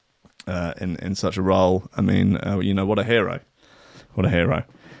such a role. I mean, what a hero. What a hero.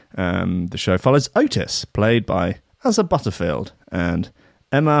 The show follows Otis, played by Asa Butterfield, and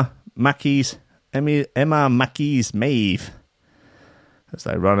Emma Mackey's Maeve, as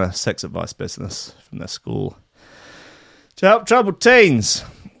they run a sex advice business from their school to help troubled teens.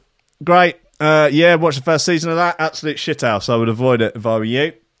 Great. Watch the first season of that. Absolute shithouse. I would avoid it if I were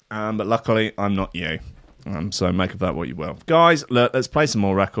you. But luckily, I'm not you. So make of that what you will. Guys, look, let's play some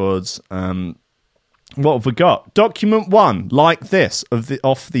more records. What have we got? Document 1, Like This,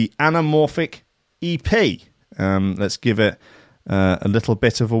 off the Anamorphic EP. Let's give it a little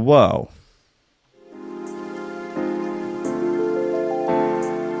bit of a whirl.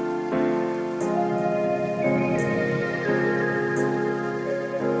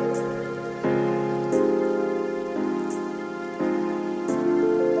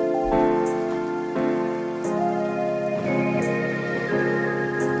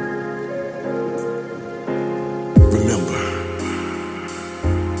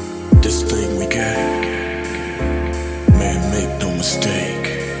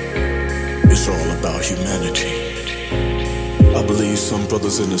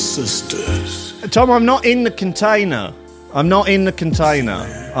 And sisters. Tom, I'm not in the container. I'm in the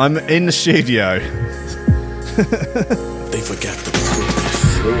studio. They forgot the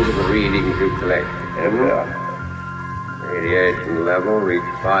purpose. These are the readings you collect. Radiation level reached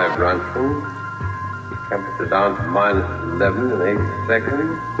 5 Roentgen. Temperature down to -11 in 8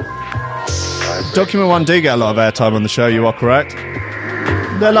 seconds. Document 1 do get a lot of airtime on the show, you are correct.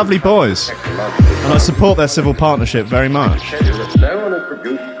 They're lovely boys. And I support their civil partnership very much. No one has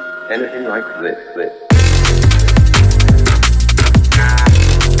produced anything like this.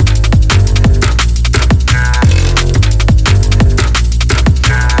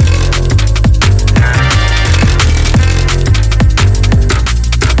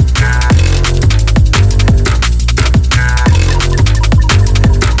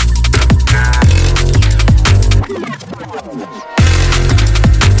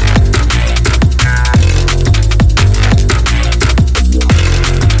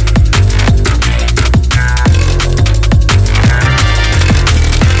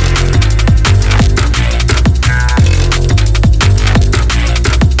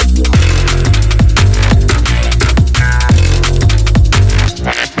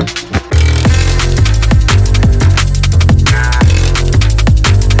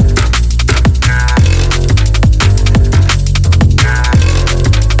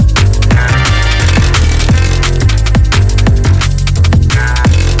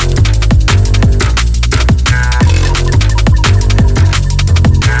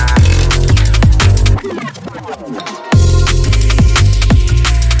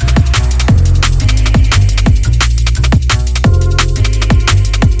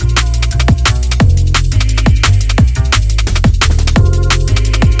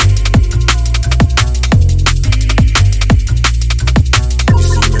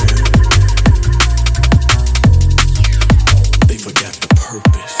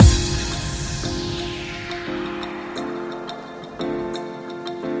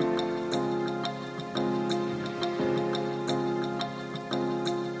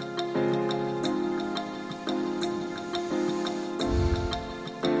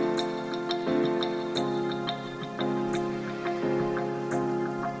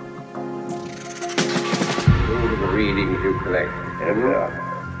 readings you collect.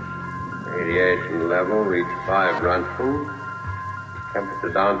 Radiation level reached 5 Roentgen.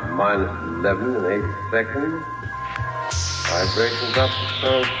 Temperature down to -11 in 8 seconds. Vibrations up to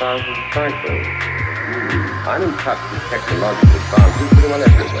 12,000 cycles. I'm in touch with technological advances pretty well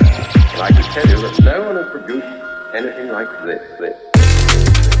everywhere. And I can tell you that no one has produced anything like this.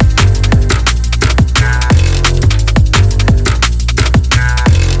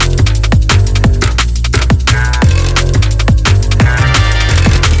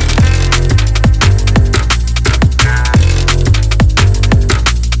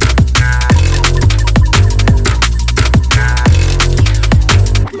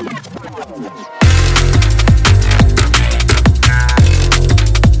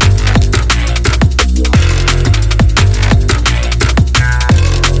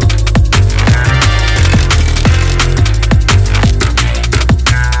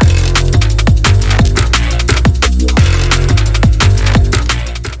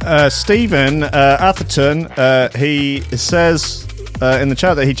 Stephen Atherton, he says in the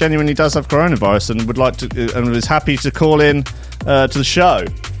chat that he genuinely does have coronavirus and would like to, and is happy to call in to the show.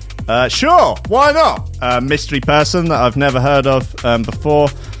 Sure, why not? Mystery person that I've never heard of before.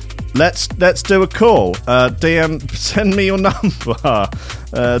 Let's do a call. DM, send me your number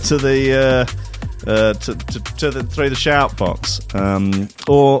to through the shout box,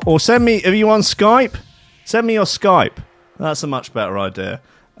 or send me. Are you on Skype? Send me your Skype. That's a much better idea.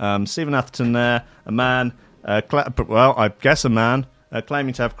 Stephen Atherton there, a man. I guess a man.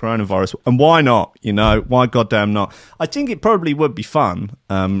 Claiming to have coronavirus, and why not? You know, why goddamn not? I think it probably would be fun,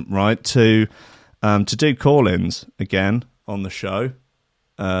 right, to do call-ins again on the show.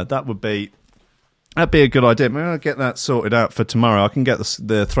 That'd be a good idea. Maybe I'll get that sorted out for tomorrow. I can get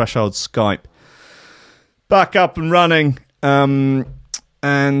the Threshold Skype back up and running, why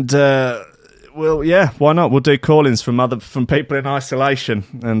not? We'll do call-ins from people in isolation,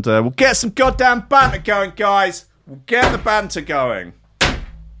 and we'll get some goddamn banter going, guys. We'll get the banter going.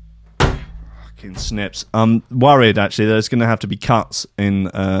 Snips. I'm worried actually there's going to have to be cuts in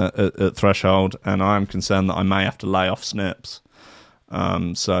at Threshold, and I'm concerned that I may have to lay off Snips.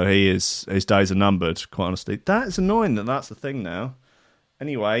 So his days are numbered, quite honestly. That is annoying that's the thing now.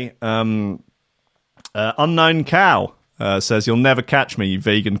 Anyway, Unknown Cow says, "You'll never catch me, you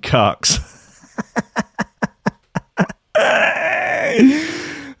vegan cucks."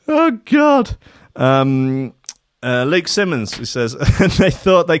 Oh God. Luke Simmons, who says, they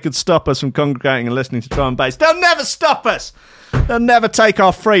thought they could stop us from congregating and listening to drum and bass. They'll never stop us. They'll never take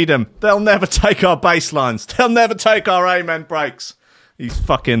our freedom. They'll never take our bass lines. They'll never take our amen breaks. These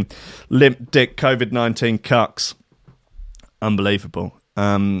fucking limp dick COVID-19 cucks. Unbelievable.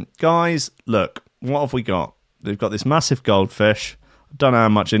 Guys, look, what have we got? We've got this massive goldfish. I don't know how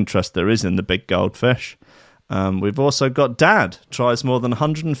much interest there is in the big goldfish. We've also got Dad tries more than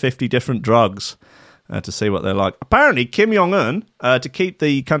 150 different drugs to see what they're like. Apparently, Kim Jong-un, to keep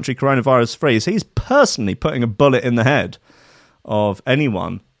the country coronavirus free, he's personally putting a bullet in the head of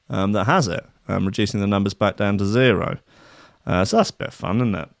anyone that has it, reducing the numbers back down to 0. So that's a bit of fun,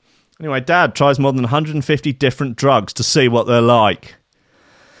 isn't it? Anyway, Dad tries more than 150 different drugs to see what they're like.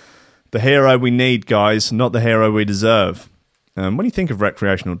 The hero we need, guys, not the hero we deserve. When you think of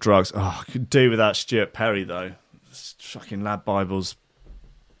recreational drugs, I could do without Stuart Perry, though. It's fucking Lad Bible's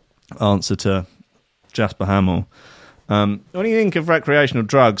answer to Jasper Hamill. When you think of recreational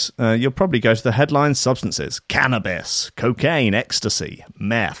drugs, you'll probably go to the headline substances: cannabis, cocaine, ecstasy,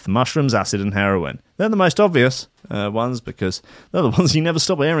 meth, mushrooms, acid, and heroin. They're the most obvious ones because they're the ones you never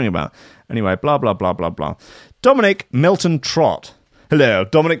stop hearing about. Anyway, blah, blah, blah, blah, blah. Dominic Milton Trott. Hello,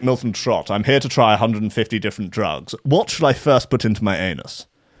 Dominic Milton Trott. I'm here to try 150 different drugs. What should I first put into my anus?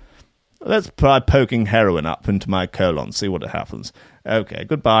 Let's try poking heroin up into my colon, see what happens. Okay,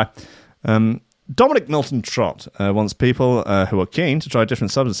 goodbye. Dominic Milton Trott wants people who are keen to try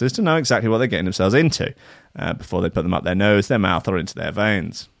different substances to know exactly what they're getting themselves into before they put them up their nose, their mouth, or into their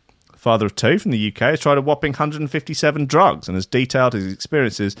veins. Father of two from the UK has tried a whopping 157 drugs and has detailed his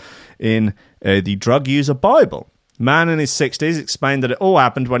experiences in the Drug User Bible. Man in his 60s explained that it all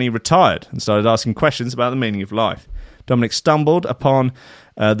happened when he retired and started asking questions about the meaning of life. Dominic stumbled upon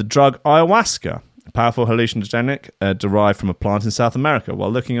the drug ayahuasca, a powerful hallucinogenic derived from a plant in South America,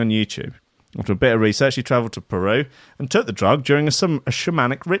 while looking on YouTube. After a bit of research, he travelled to Peru and took the drug during a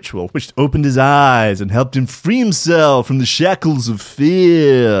shamanic ritual, which opened his eyes and helped him free himself from the shackles of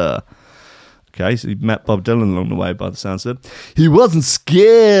fear. Okay, so he met Bob Dylan along the way, by the sounds of it. He wasn't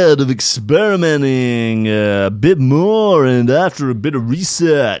scared of experimenting a bit more, and after a bit of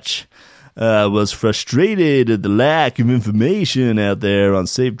research, was frustrated at the lack of information out there on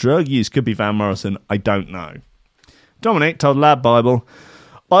safe drug use. Could be Van Morrison, I don't know. Dominic told Lab Bible,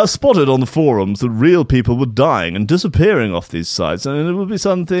 I spotted on the forums that real people were dying and disappearing off these sites, and it would be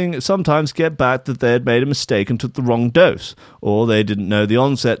sometimes get back that they had made a mistake and took the wrong dose, or they didn't know the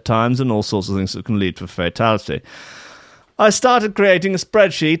onset times and all sorts of things that can lead to fatality. I started creating a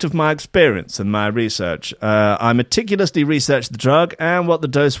spreadsheet of my experience and my research. I meticulously researched the drug and what the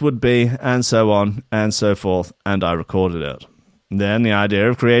dose would be, and so on and so forth, and I recorded it. Then the idea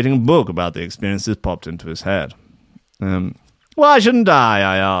of creating a book about the experiences popped into his head. Why shouldn't I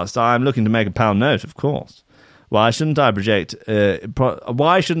asked. I'm looking to make a pound note, of course. Why shouldn't I project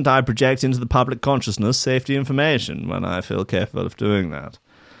into the public consciousness safety information when I feel capable of doing that?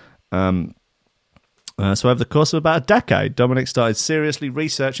 So over the course of about a decade, Dominic started seriously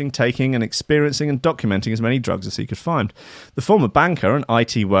researching, taking and experiencing and documenting as many drugs as he could find. The former banker and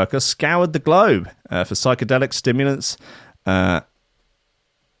IT worker scoured the globe for psychedelic stimulants,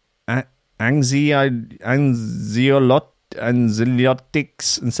 anxiolytics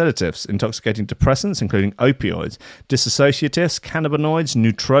and sedatives, intoxicating depressants, including opioids, dissociatives, cannabinoids,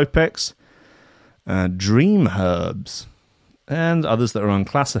 nootropics, dream herbs, and others that are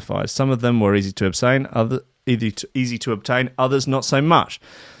unclassified. Some of them were easy to obtain, others not so much.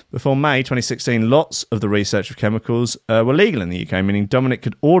 Before May 2016, lots of the research of chemicals were legal in the UK, meaning Dominic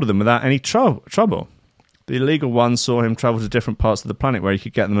could order them without any trouble. The illegal ones saw him travel to different parts of the planet where he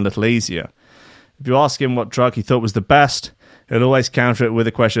could get them a little easier. If you ask him what drug he thought was the best, he'll always counter it with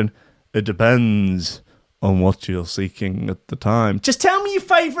a question, it depends on what you're seeking at the time. Just tell me your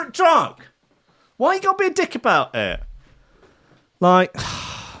favourite drug. Why you got to be a dick about it? Like,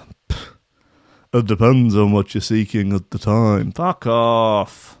 it depends on what you're seeking at the time. Fuck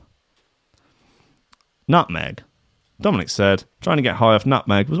off. Nutmeg. Dominic said, trying to get high off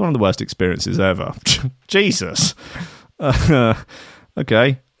nutmeg was one of the worst experiences ever. Jesus.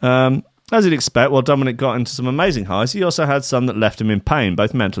 Okay. As you'd expect, while Dominic got into some amazing highs, he also had some that left him in pain,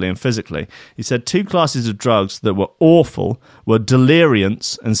 both mentally and physically. He said 2 classes of drugs that were awful were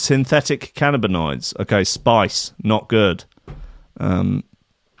deliriants and synthetic cannabinoids. Okay, spice, not good. When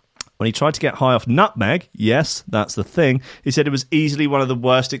he tried to get high off nutmeg, yes, that's the thing, he said it was easily one of the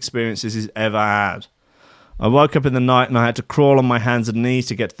worst experiences he's ever had. I woke up in the night and I had to crawl on my hands and knees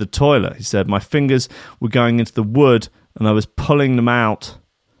to get to the toilet. He said my fingers were going into the wood and I was pulling them out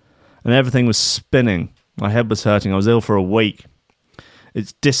and everything was spinning. My head was hurting. I was ill for a week.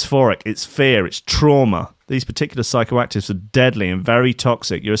 It's dysphoric. It's fear. It's trauma. These particular psychoactives are deadly and very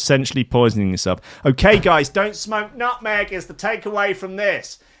toxic. You're essentially poisoning yourself. Okay, guys, don't smoke nutmeg is the takeaway from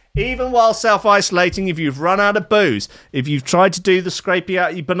this. Even while self-isolating, if you've run out of booze, if you've tried to do the scrapey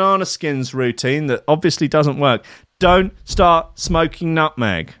out your banana skins routine that obviously doesn't work, don't start smoking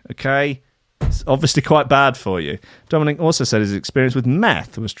nutmeg, okay? It's obviously quite bad for you. Dominic also said his experience with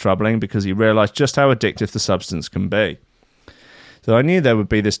meth was troubling because he realised just how addictive the substance can be. So I knew there would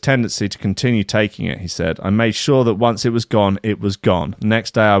be this tendency to continue taking it, he said. I made sure that once it was gone, it was gone. The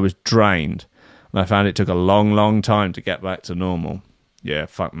next day I was drained, and I found it took a long, long time to get back to normal. Yeah,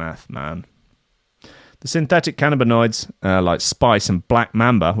 fuck meth, man. The synthetic cannabinoids, like spice and black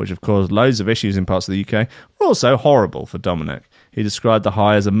mamba, which have caused loads of issues in parts of the UK, were also horrible for Dominic. He described the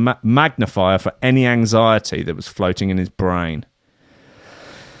high as a magnifier for any anxiety that was floating in his brain.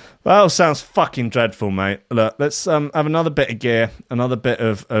 Well, sounds fucking dreadful, mate. Look, let's have another bit of gear, another bit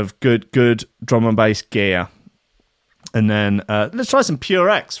of good drum and bass gear. And then let's try some Pure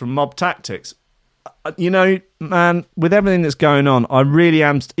X from Mob Tactics. You know, man, with everything that's going on, I really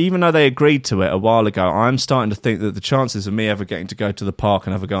am, even though they agreed to it a while ago, I'm starting to think that the chances of me ever getting to go to the park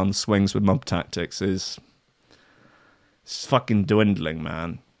and have a go on the swings with Mob Tactics is it's fucking dwindling,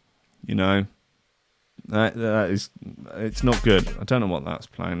 man. You know? That is, it's not good. I don't know what that's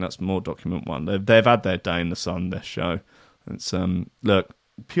playing. That's more Document One. They've had their day in the sun, this show. It's look,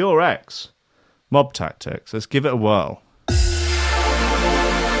 Pure X, Mob Tactics, let's give it a whirl.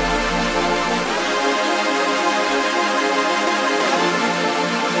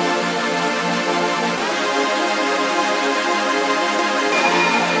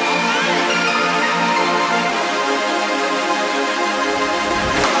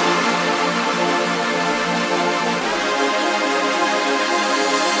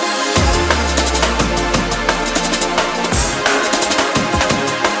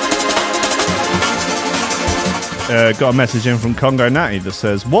 Got a message in from Congo Natty that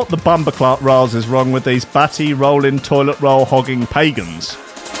says, what the bumperclart riles is wrong with these batty, rolling, toilet roll hogging pagans?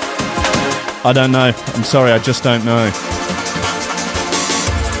 I don't know. I'm sorry, I just don't know.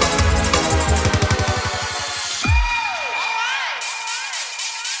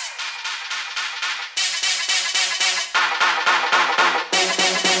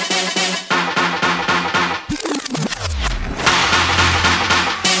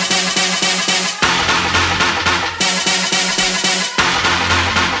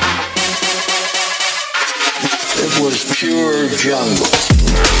 Pure jungle.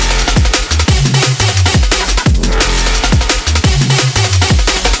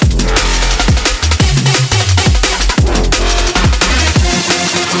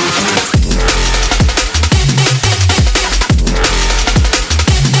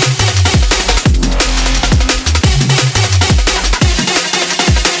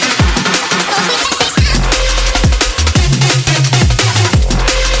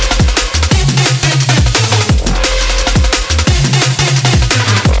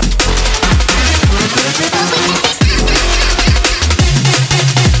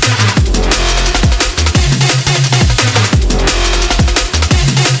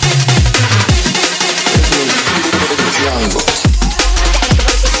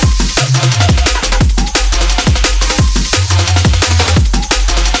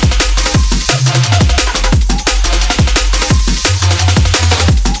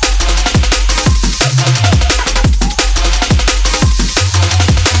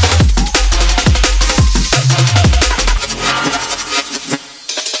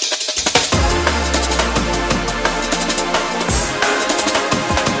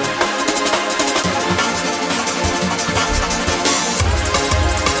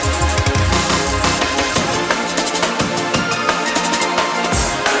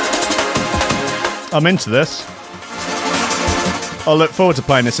 I'm into this. I'll look forward to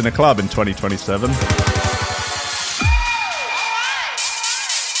playing this in a club in 2027.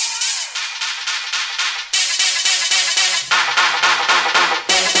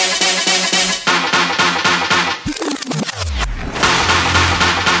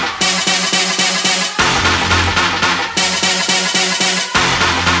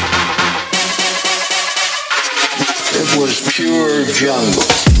 It was pure jungle.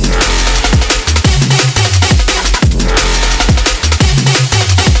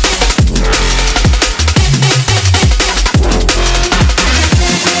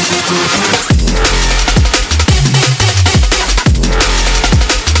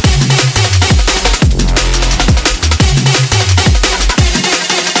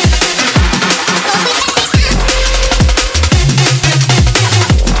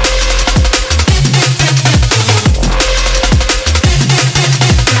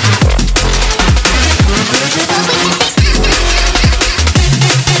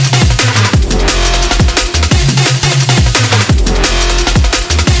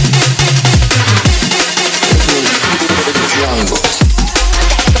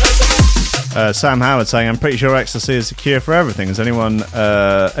 Sam Howard saying, I'm pretty sure ecstasy is the cure for everything. Has anyone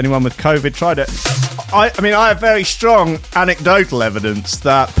with COVID tried it? I mean, I have very strong anecdotal evidence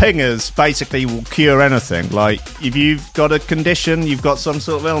that pingers basically will cure anything. Like, if you've got a condition, you've got some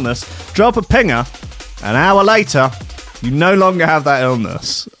sort of illness, drop a pinger, an hour later, you no longer have that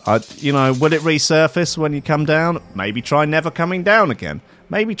illness. Will it resurface when you come down? Maybe try never coming down again.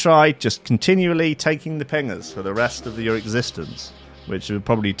 Maybe try just continually taking the pingers for the rest of your existence, which would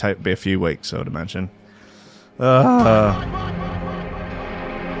probably be a few weeks, I would imagine. Right,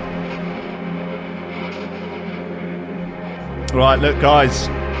 look, guys.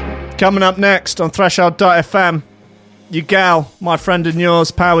 Coming up next on Threshold.fm, your gal, my friend and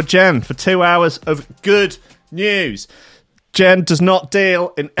yours, Power Jen, for 2 hours of good news. Jen does not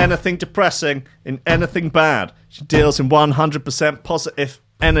deal in anything depressing, in anything bad. She deals in 100% positive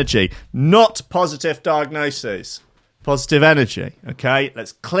energy, not positive diagnoses. Positive energy, okay?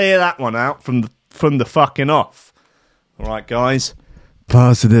 Let's clear that one out from the fucking off. All right, guys?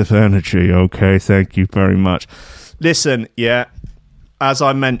 Positive energy, okay? Thank you very much. Listen, yeah, as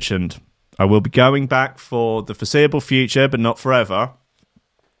I mentioned, I will be going back for the foreseeable future, but not forever,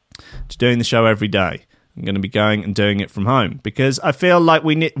 to doing the show every day. I'm going to be going and doing it from home because I feel like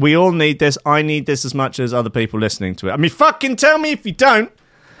we all need this. I need this as much as other people listening to it. I mean, fucking tell me if you don't.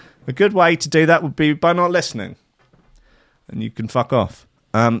 A good way to do that would be by not listening. And you can fuck off.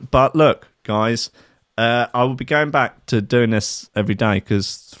 But look, guys, I will be going back to doing this every day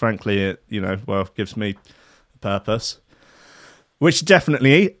because, frankly, it gives me a purpose. Which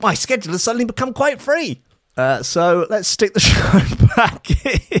definitely, my schedule has suddenly become quite free. So let's stick the show back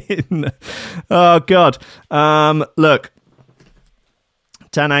in. Oh, God. Look,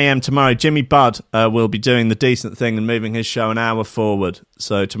 10 a.m. tomorrow, Jimmy Budd will be doing the decent thing and moving his show an hour forward.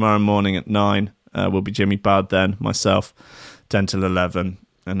 So tomorrow morning at 9 will be Jimmy Budd, then myself, 10 till 11.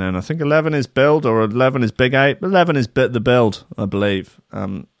 And then I think 11 is Build or 11 is Big 8. 11 is the Build, I believe.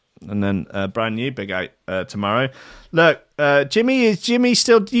 And then brand new Big 8 tomorrow. Look, Jimmy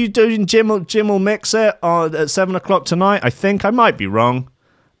still doing Jim will mix it at 7 o'clock tonight? I think. I might be wrong.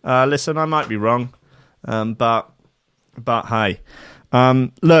 Listen, I might be wrong. But hey.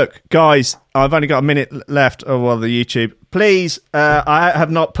 Look, guys, I've only got a minute left the YouTube. Please, I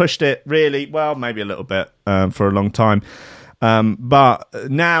have not pushed it really, well, maybe a little bit for a long time. But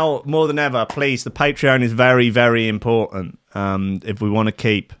now, more than ever, please, the Patreon is very, very important if we want to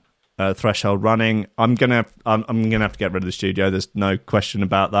keep Threshold running. I'm gonna have to get rid of the studio. There's no question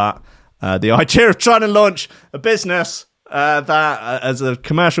about that. The idea of trying to launch a business that as a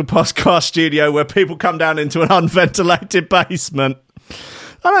commercial podcast studio where people come down into an unventilated basement,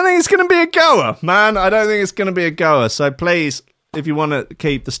 I don't think it's going to be a goer, man. I don't think it's going to be a goer. So please, if you want to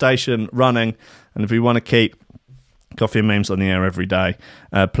keep the station running and if you want to keep Coffee and Memes on the air every day,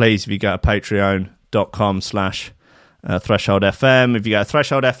 please, if you go to patreon.com/Threshold FM. If you go to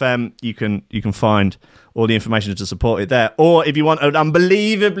Threshold FM, you can find all the information to support it there. Or if you want an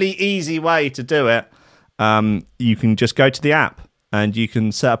unbelievably easy way to do it, you can just go to the app and you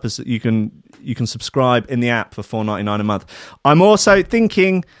can set up you can subscribe in the app for $4.99 a month. I'm also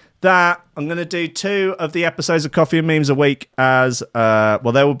thinking that I'm going to do 2 of the episodes of Coffee and Memes a week as they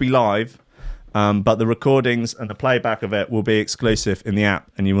will be live. But the recordings and the playback of it will be exclusive in the app,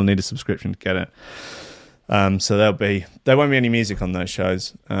 and you will need a subscription to get it. So there won't be any music on those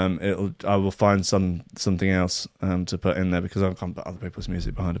shows. I will find something else to put in there because I can't put other people's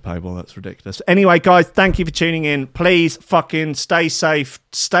music behind a paywall. That's ridiculous. Anyway, guys, thank you for tuning in. Please fucking stay safe.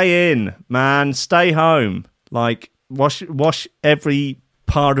 Stay in, man. Stay home. Like wash every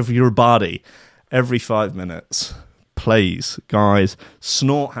part of your body every 5 minutes. Please, guys.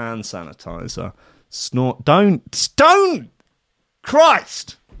 Snort hand sanitizer. Don't.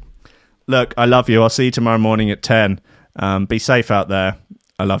 Christ. Look, I love you. I'll see you tomorrow morning at 10. Be safe out there.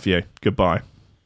 I love you. Goodbye.